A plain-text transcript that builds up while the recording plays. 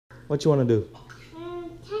What you want to do?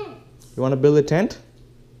 Tent. You want to build a tent?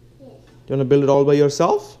 Yes. You want to build it all by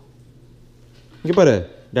yourself?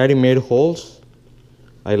 Daddy made holes.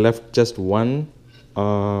 I left just one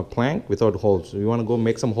plank without holes. You want to go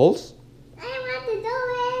make some holes? I want to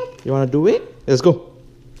do it. You want to do it? Let's go.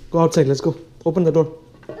 Go outside. Let's go. Open the door.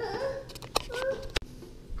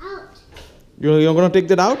 Out. You're going to take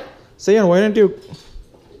that out? Sayan, why don't you...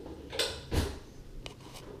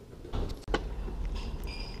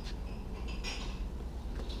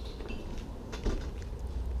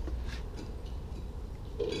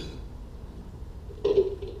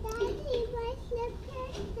 Daddy, my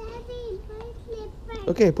slippers. Daddy, my slippers.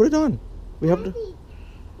 Okay, put it on. We have to... Daddy,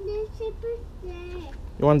 the slippers there.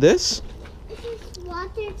 You want this? This is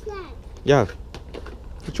water slide. Yeah.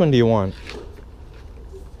 Which one do you want?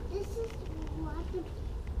 This is water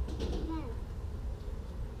slide.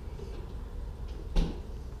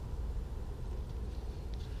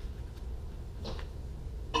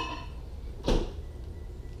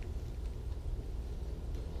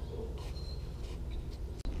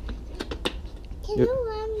 Can You- you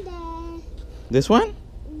want the... This one?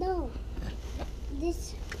 No.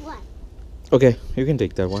 This one. Okay, you can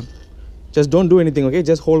take that one. Just don't do anything, okay?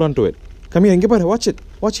 Just hold on to it. Come here, Ingepar, watch it.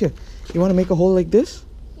 Watch here. You want to make a hole like this?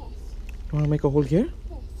 Yes. You want to make a hole here?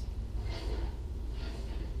 Yes.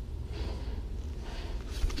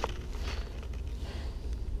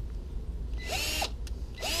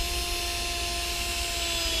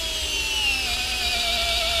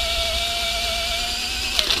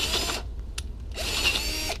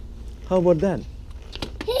 How about that?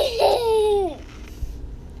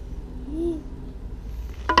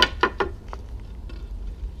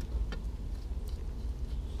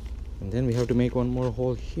 And then we have to make one more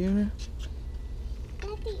hole here.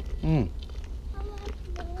 Daddy, Hmm. I want to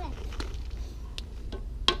do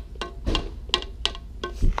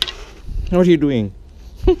it. What are you doing?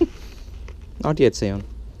 Not yet, Sayon.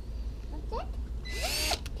 What's it?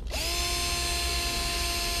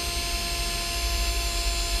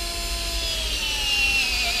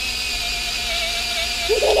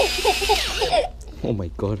 Oh my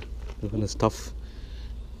god, this one is tough.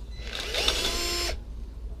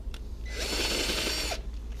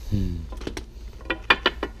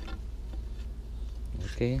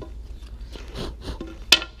 Okay.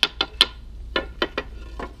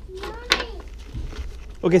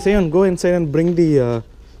 Okay, Sayon, go inside and bring the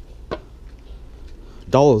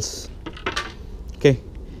dowels. Okay.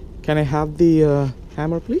 Can I have the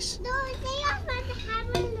hammer, please? No, they are not the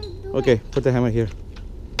hammer to do Okay, put the hammer here.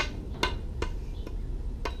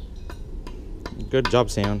 Good job,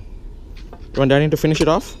 Sayon. You want Daddy to finish it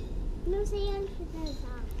off? it. No, say on for this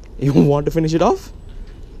off. You want to finish it off?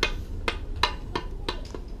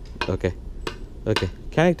 Okay. Okay.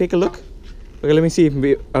 Can I take a look? Okay, let me see.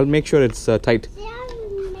 I'll make sure it's tight. Say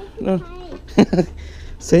on make it No. tight.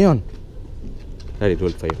 Sayon. Daddy, do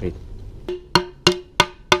it for you. Wait. Wait,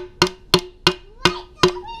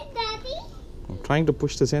 Daddy. I'm trying to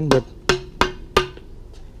push this in, but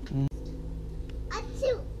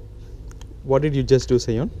Achoo. what did you just do,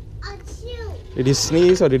 Sayon? Achoo. Did you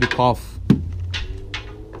sneeze or did you cough?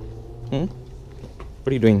 Hmm? What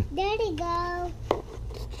are you doing? Daddy, go.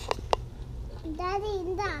 Daddy,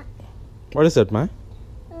 in the What is that, ma?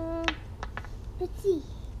 kuchi.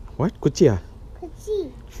 What? Kuchia?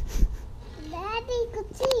 Kuchi. Daddy,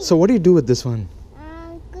 kuchi. So what do you do with this one?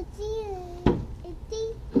 Kuchi. Iti.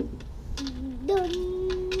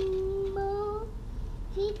 Dumbo.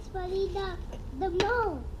 Fix panita.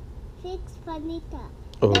 Dumbo. Fix panita.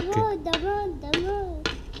 Okay. Dumbo.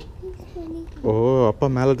 Fix panita. Oh, அப்பா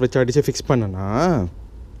மேல வச்சு அடிச்சு fix பண்ணனா?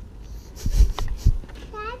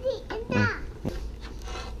 Daddy, in the.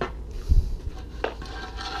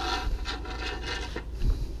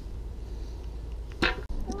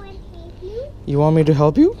 You want me to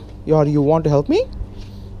help you? Or you want to help me?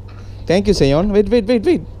 Thank you, Sayon.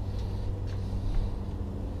 Wait.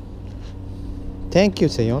 Thank you,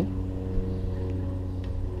 Sayon.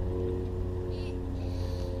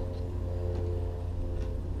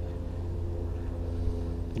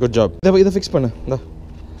 Good job. இதை fix பண்ணு.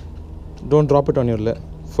 Don't drop it on your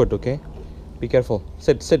foot, okay? Be careful.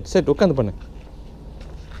 Sit. உட்கார்ந்து பண்ணு.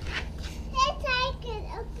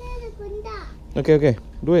 Okay.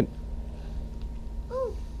 Do it.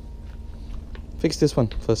 Fix this one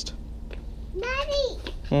first. Daddy,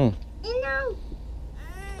 Hmm. you know,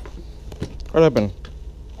 What happened?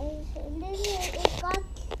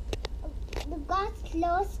 the got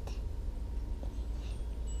closed.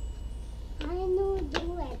 I know do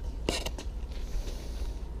it.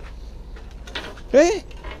 Hey!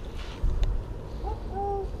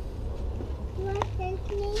 Uh-oh. You want to help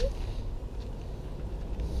me?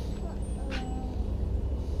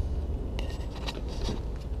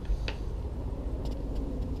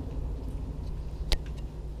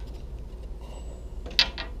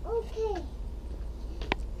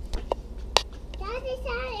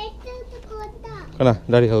 Anna,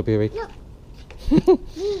 Daddy help you. Wait. No. Me.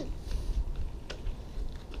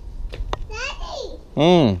 Daddy.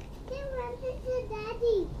 Hmm. They wanted to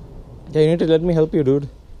Daddy. Yeah, you need to let me help you, dude.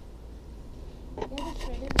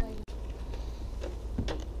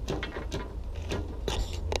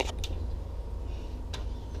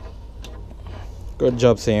 Good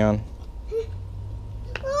job, Seon.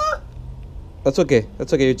 Oh. That's okay.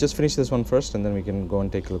 That's okay. You just finish this one first, and then we can go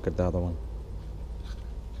and take a look at the other one.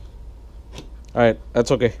 All right.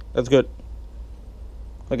 That's okay. That's good.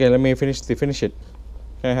 Okay, let me finish it.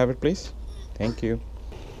 Can I have it, please? Thank you.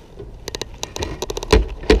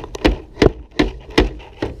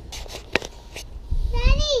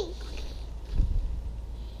 Daddy.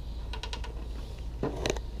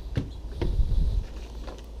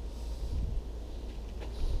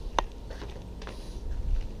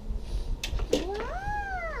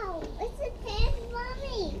 Wow. It's a pen,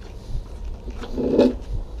 Mommy.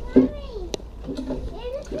 Mommy. It's a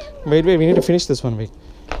pen. Wait. We need to finish this one. Wait.